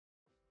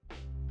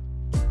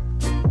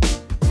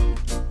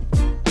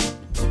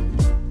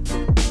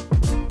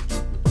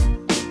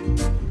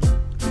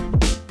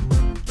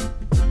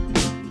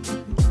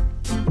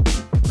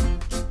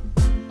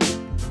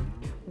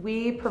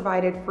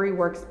provided free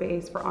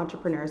workspace for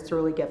entrepreneurs to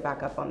really get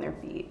back up on their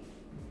feet.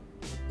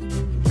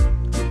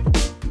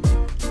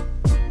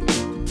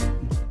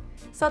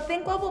 So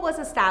Thynk Global was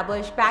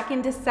established back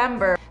in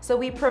December. So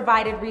we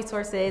provided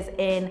resources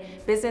in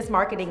business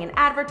marketing and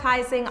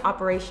advertising,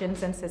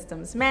 operations and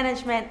systems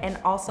management, and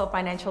also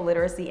financial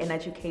literacy and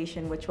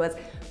education, which was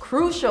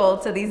crucial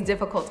to these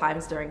difficult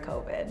times during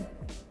COVID.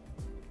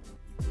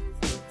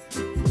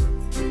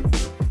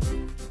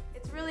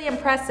 It's really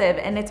impressive,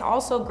 and it's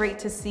also great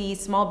to see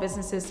small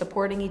businesses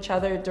supporting each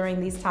other during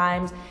these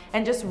times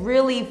and just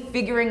really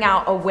figuring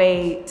out a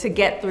way to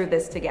get through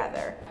this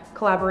together.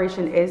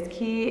 Collaboration is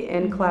key,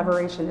 and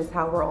collaboration is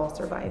how we're all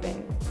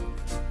surviving.